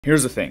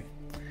Here's the thing.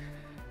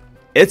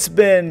 It's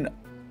been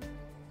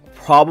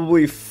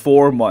probably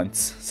 4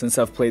 months since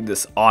I've played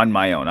this on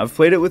my own. I've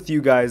played it with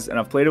you guys and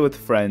I've played it with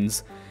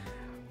friends,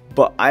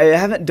 but I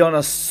haven't done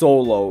a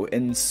solo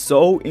in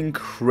so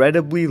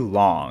incredibly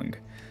long.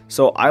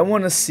 So I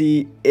want to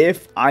see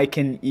if I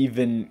can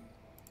even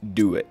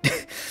do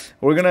it.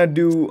 We're gonna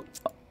do,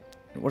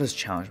 what is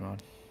challenge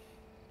mode?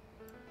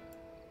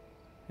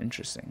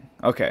 Interesting.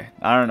 Okay,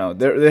 I don't know.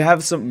 They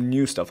have some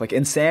new stuff. Like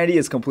insanity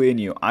is completely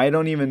new.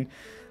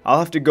 I'll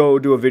have to go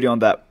do a video on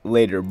that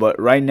later, but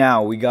right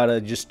now we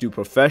gotta just do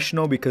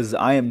professional because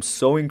I am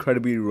so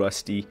incredibly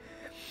rusty.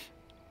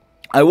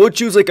 I will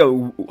choose like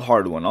a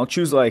hard one. I'll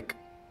choose like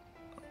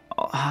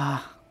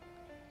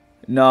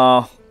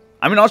no.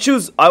 I mean,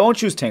 I won't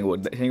choose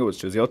Tanglewood. Tanglewood's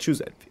choosy. I'll choose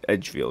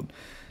Edgefield.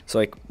 It's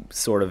like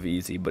sort of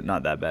easy, but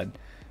not that bad.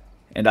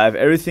 And I have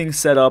everything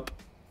set up.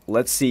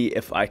 Let's see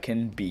if I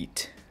can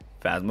beat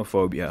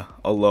Phasmophobia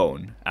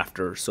alone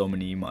after so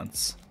many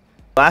months.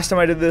 Last time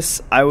I did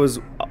this, I was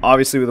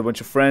obviously with a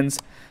bunch of friends,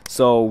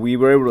 so we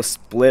were able to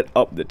split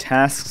up the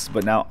tasks,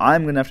 but now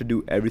I'm gonna have to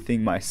do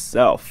everything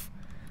myself.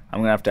 I'm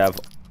gonna have to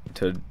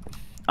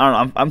I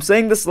don't know, I'm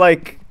saying this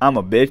like I'm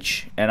a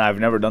bitch and I've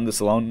never done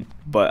this alone,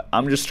 but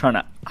I'm just trying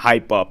to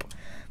hype up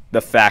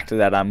the fact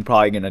that I'm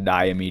probably gonna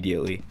die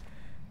immediately.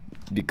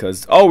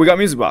 Because, oh, we got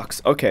music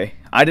box. Okay,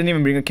 I didn't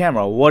even bring a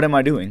camera. What am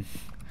I doing?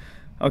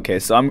 Okay,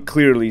 so I'm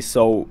clearly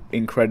so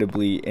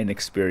incredibly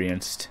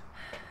inexperienced.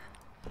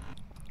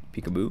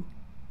 Peekaboo,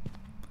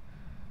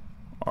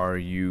 are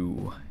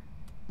you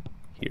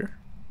here?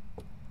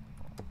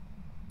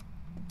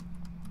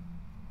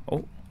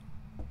 Oh,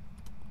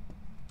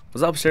 was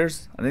that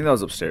upstairs? I think that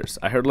was upstairs.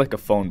 I heard like a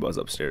phone buzz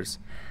upstairs.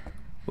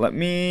 Let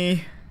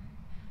me,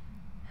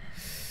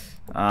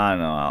 I don't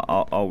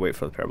know, I'll wait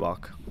for the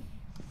parabolic.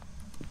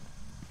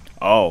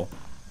 Oh,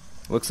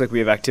 looks like we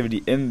have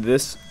activity in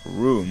this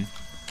room.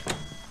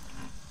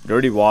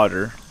 Dirty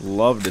water,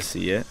 love to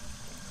see it.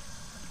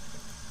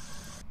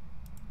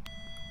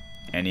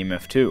 And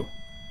EMF 2.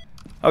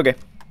 Okay.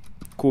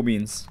 Cool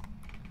beans.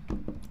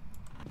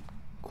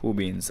 Cool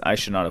beans. I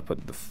should not have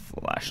put the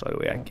flashlight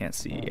away. I can't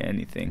see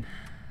anything.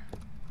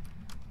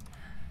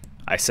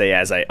 I say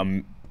as I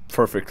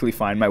perfectly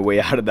find my way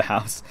out of the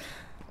house.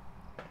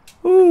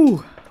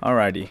 Ooh.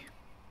 Alrighty.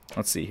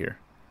 Let's see here.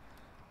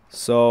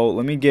 So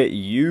let me get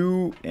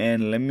you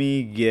and let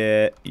me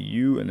get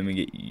you and let me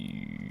get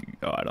you.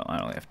 Oh,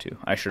 I only have 2.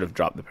 I should have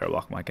dropped the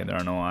parabolic mic in there. I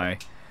don't know why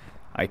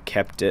I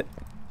kept it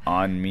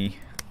on me.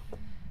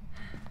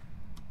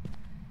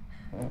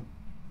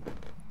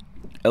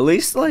 At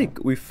least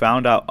like we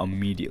found out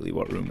immediately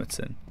what room it's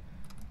in.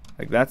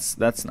 Like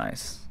that's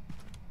nice.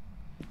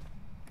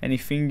 Any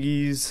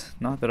fingies?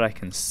 Not that I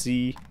can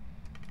see.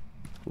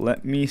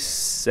 Let me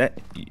set.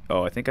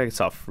 Oh, I think I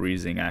saw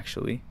freezing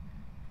actually.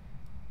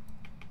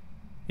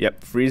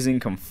 Yep,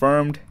 freezing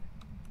confirmed.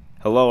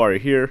 Hello, are you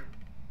here?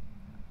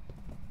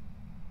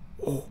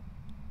 Oh.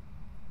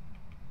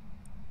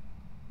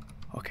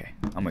 Okay,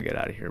 I'm gonna get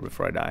out of here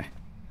before I die.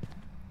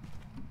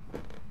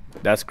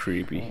 That's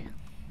creepy.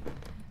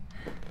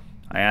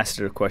 I asked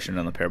her a question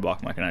on the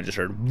parabolic mic and I just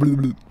heard bloop,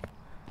 bloop.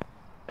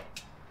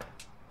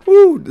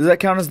 Woo! Does that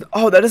count as the,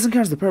 oh, that doesn't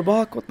count as the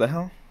parabolic? What the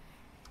hell?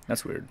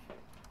 That's weird.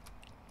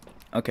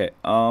 Okay,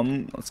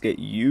 let's get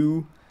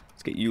you.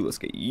 Let's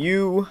get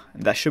you.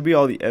 And that should be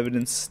all the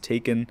evidence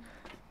taken.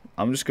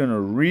 I'm just gonna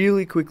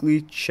really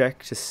quickly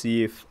check to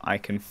see if I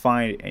can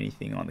find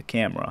anything on the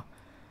camera.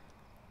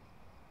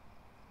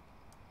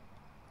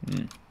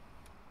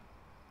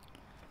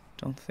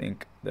 Don't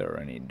think there are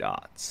any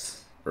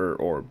dots or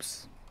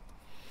orbs.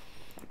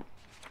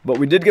 But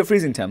we did get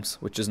freezing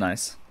temps, which is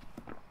nice.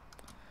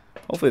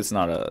 Hopefully it's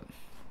not a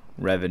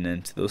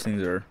revenant. Those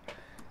things are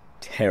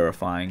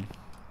terrifying.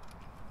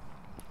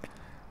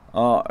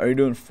 Are you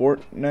doing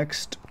Fort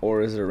next, or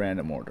is it a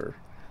random order?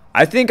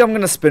 I think I'm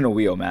gonna spin a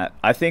wheel, Matt.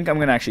 I think I'm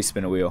gonna actually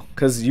spin a wheel,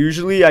 cause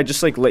usually I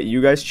just like let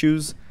you guys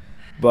choose,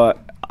 but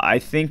I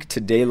think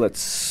today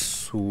let's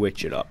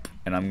switch it up,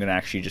 and I'm gonna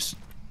actually just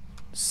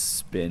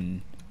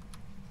spin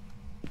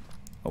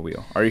a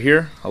wheel. Are you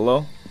here?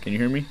 Hello? Can you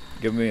hear me?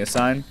 Give me a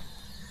sign.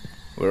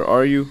 Where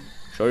are you?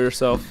 Show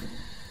yourself.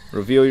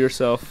 Reveal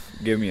yourself.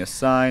 Give me a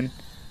sign.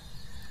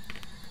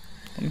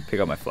 Let me pick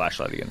up my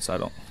flashlight again so I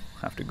don't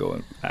have to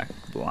go back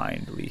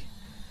blindly.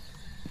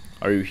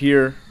 Are you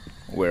here?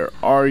 Where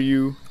are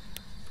you?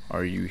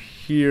 Are you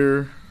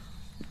here?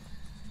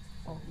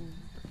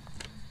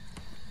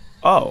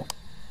 Oh.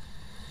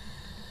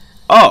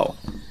 Oh.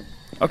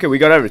 Okay, we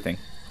got everything.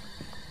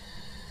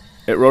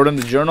 It wrote in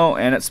the journal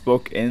and it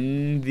spoke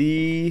in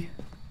the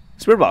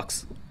spirit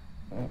box.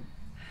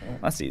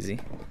 That's easy.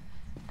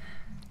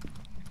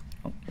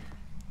 Oh.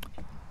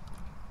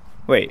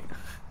 Wait.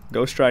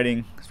 Ghost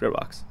riding spirit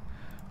box.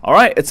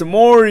 Alright, it's a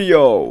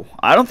Morio.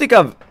 I don't think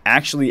I've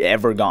actually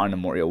ever gotten a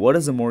Morio. What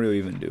does a Morio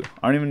even do?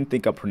 I don't even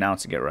think I'm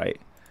pronouncing it right.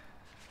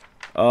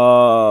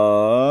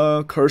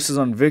 Curses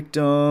on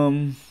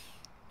victim.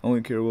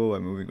 Only curable by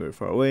moving very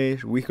far away.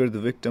 The weaker the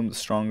victim, the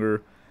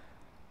stronger.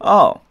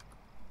 Oh.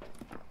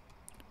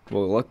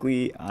 Well,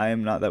 luckily, I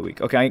am not that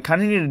weak. Okay, I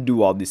kind of need to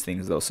do all these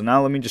things, though. So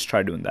now let me just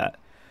try doing that.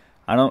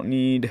 I don't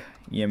need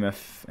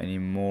EMF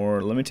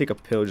anymore. Let me take a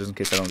pill just in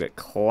case I don't get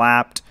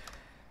clapped.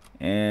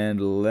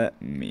 And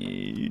let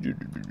me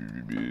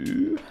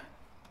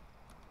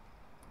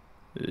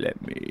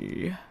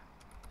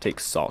take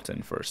salt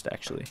in first,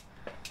 actually.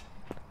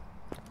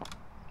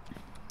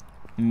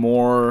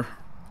 More.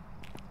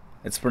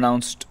 It's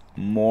pronounced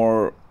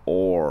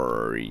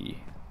Morori.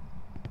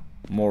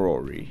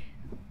 Morori.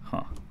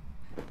 Huh.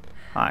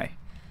 Hi.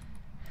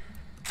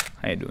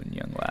 How you doing,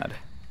 young lad?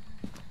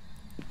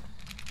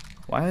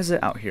 Why is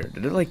it out here?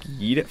 Did it like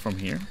yeet it from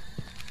here?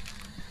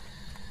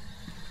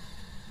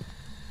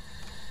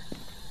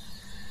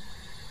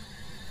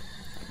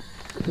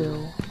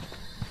 Kill.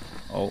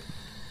 Oh.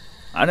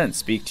 I didn't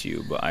speak to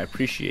you, but I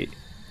appreciate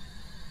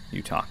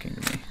you talking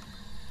to me.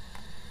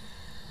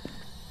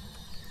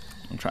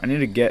 I need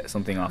to get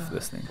something off of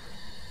this thing.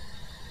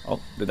 Oh,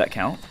 did that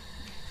count?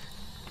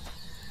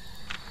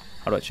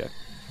 How do I check?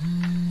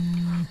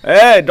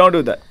 Hey, don't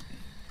do that.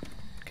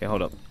 Okay,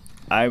 hold up.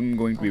 I'm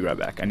going to be right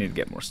back. I need to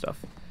get more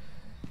stuff.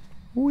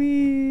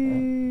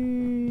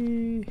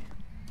 Whee!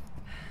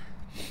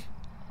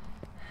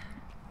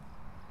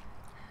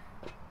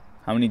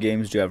 How many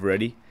games do you have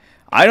ready?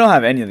 I don't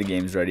have any of the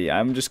games ready.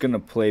 I'm just going to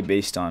play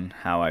based on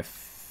how I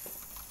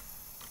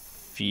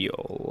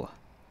feel.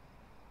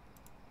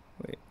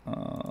 Wait,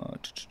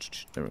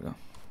 there we go.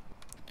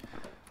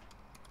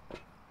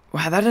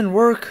 Wow, that didn't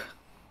work.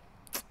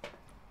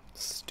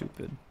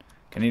 Stupid.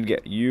 I need to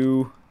get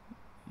you,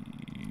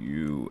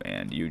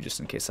 and you just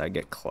in case I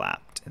get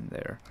clapped in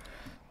there.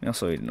 I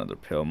also need another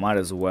pill. Might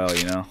as well,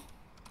 you know.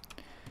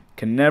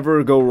 Can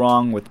never go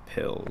wrong with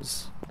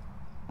pills.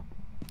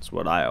 That's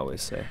what I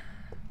always say.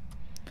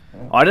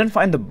 Oh, I didn't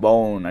find the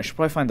bone. I should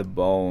probably find the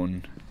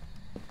bone.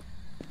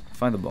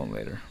 Find the bone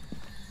later.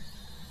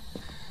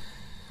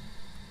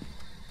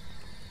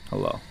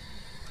 Hello.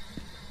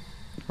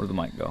 Where'd the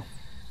mic go?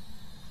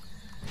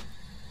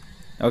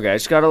 Okay, I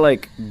just gotta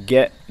like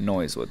get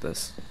noise with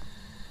this.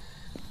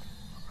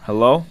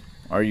 Hello?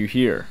 Are you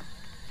here?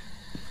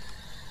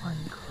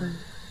 Unclear.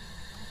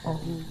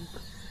 Old.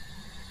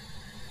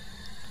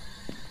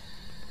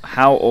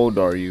 How old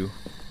are you?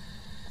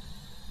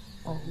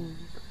 Old.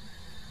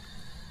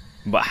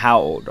 But how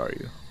old are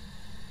you?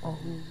 Old.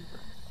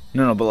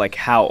 No, but like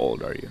how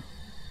old are you?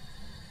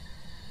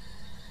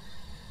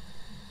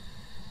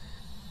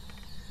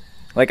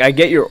 Like I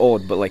get you're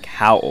old, but like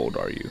how old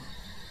are you?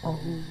 Old.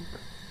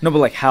 No, but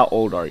like how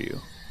old are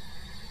you?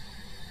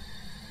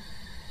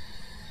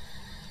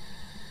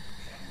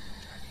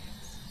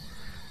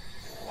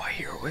 Oh, I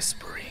hear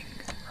whispering.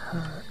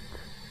 Hurt.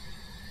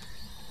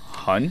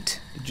 Hunt?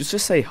 Did you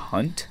just say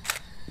hunt?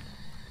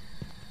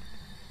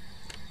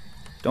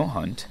 Don't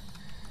hunt.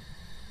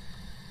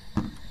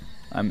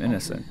 I'm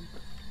innocent.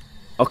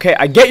 Okay,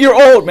 I get you're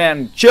old,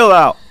 man. Chill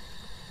out.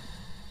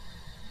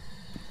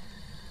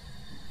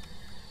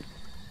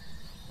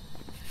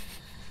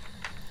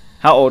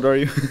 How old are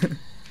you?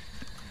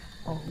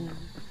 Old.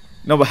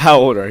 No, but how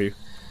old are you?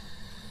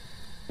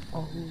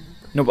 Old.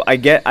 No, but I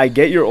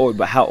get you're old,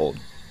 but how old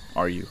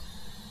are you?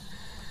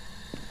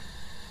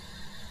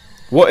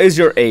 What is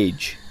your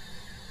age?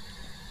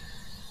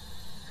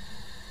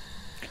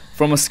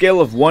 From a scale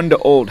of 1 to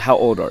old, how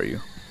old are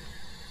you?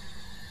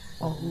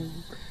 Old.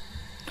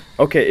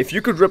 Okay, if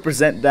you could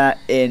represent that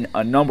in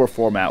a number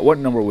format, what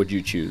number would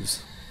you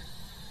choose?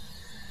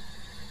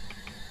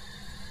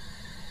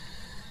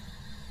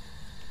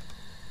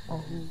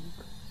 Old.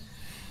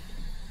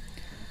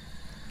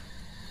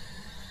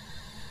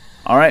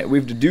 Alright,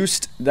 we've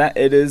deduced that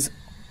it is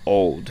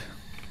old.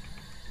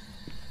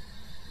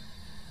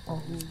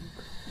 Old.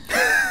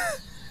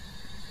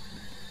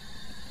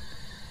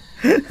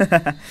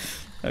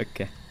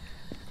 Okay.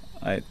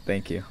 I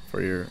thank you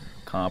for your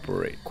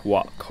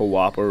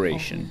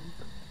cooperation.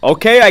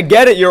 Okay, I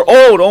get it. You're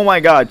old. Oh my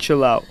god,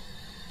 chill out.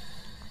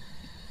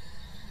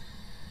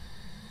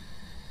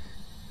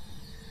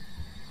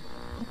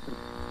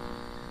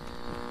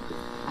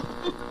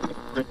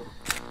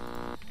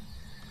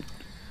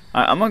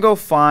 I'm gonna go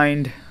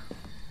find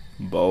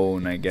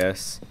bone, I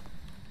guess.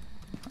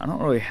 I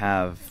don't really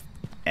have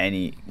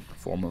any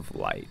form of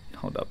light.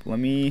 Hold up. Let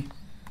me...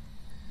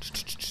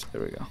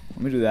 There we go. Let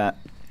me do that.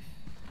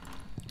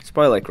 It's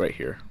probably like right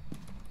here.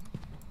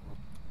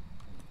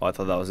 Oh, I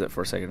thought that was it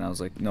for a second. I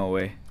was like, no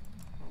way.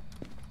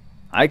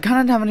 I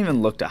kind of haven't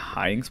even looked at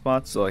hiding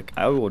spots, so like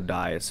I will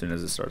die as soon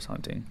as it starts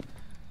hunting.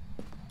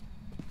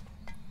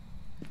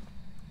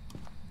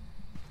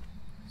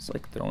 It's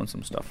like throwing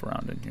some stuff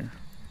around in here.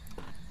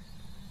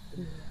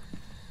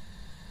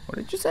 What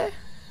did you say?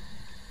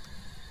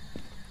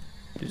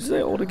 Did you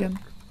say old again?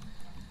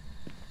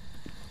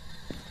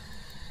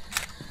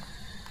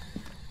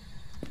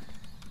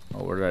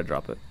 Oh, where did I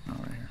drop it? Oh,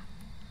 right here.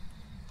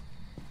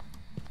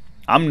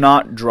 I'm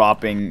not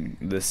dropping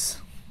this.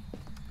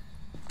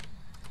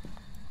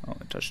 Oh,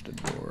 I touched the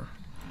door.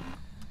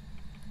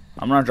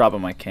 I'm not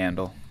dropping my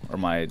candle or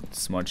my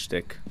smudge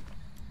stick.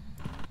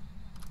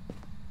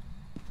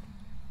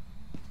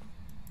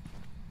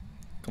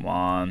 Come Come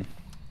on.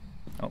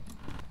 Oh.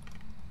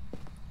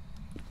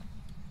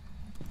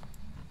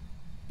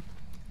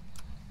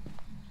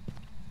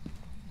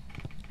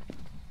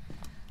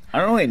 I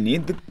don't really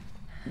need the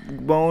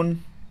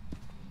bone,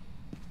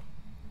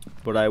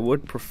 but I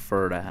would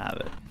prefer to have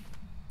it.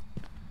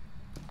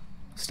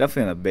 It's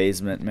definitely in the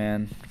basement,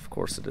 man. Of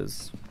course it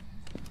is.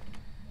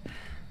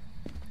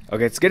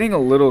 Okay, it's getting a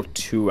little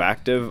too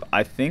active.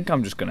 I think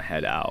I'm just gonna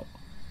head out.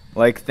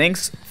 Like,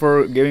 thanks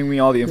for giving me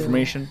all the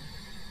information,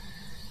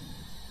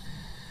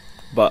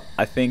 but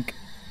I think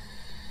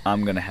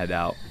I'm gonna head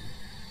out.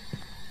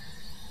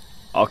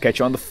 I'll catch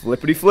you on the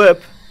flippity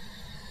flip.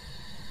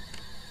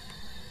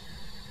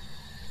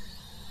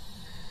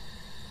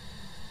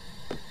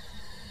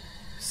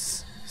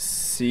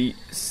 See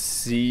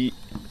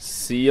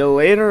you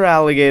later,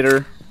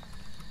 alligator.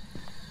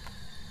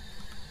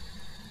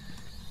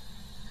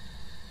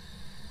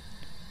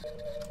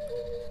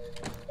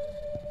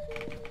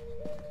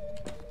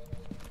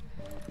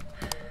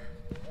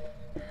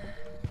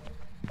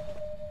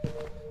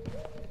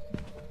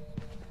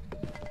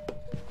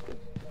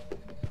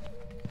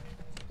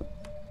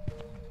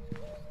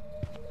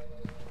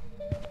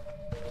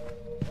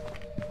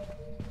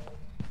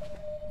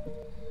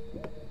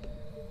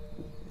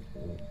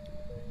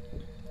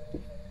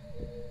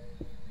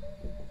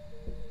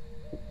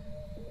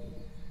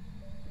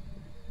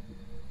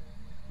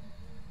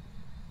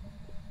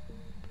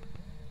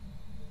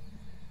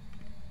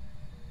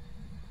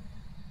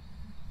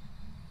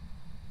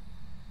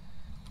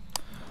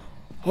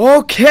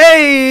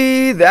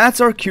 Okay, that's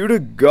our cue to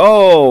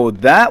go.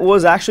 That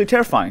was actually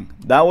terrifying.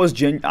 That was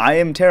I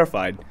am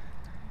terrified.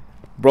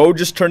 Bro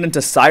just turned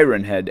into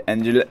Siren Head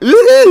and you're like,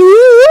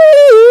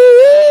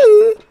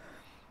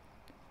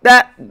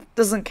 that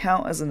doesn't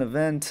count as an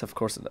event. Of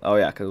course oh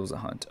yeah, because it was a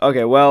hunt.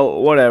 Okay,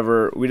 well,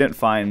 whatever. We didn't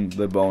find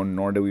the bone,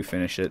 nor did we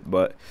finish it,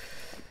 but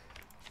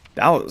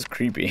that was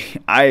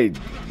creepy. I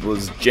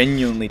was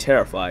genuinely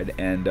terrified,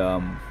 and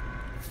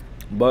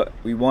but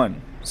we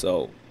won,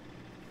 so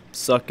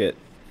suck it.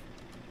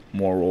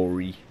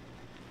 Morori.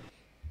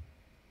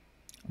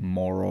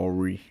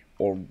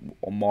 Or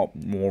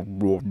Morori.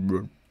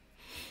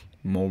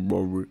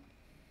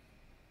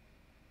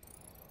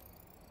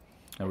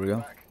 There we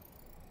go.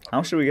 How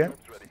much did we get?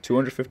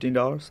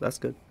 $215. That's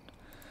good.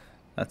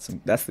 That's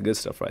the good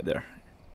stuff right there.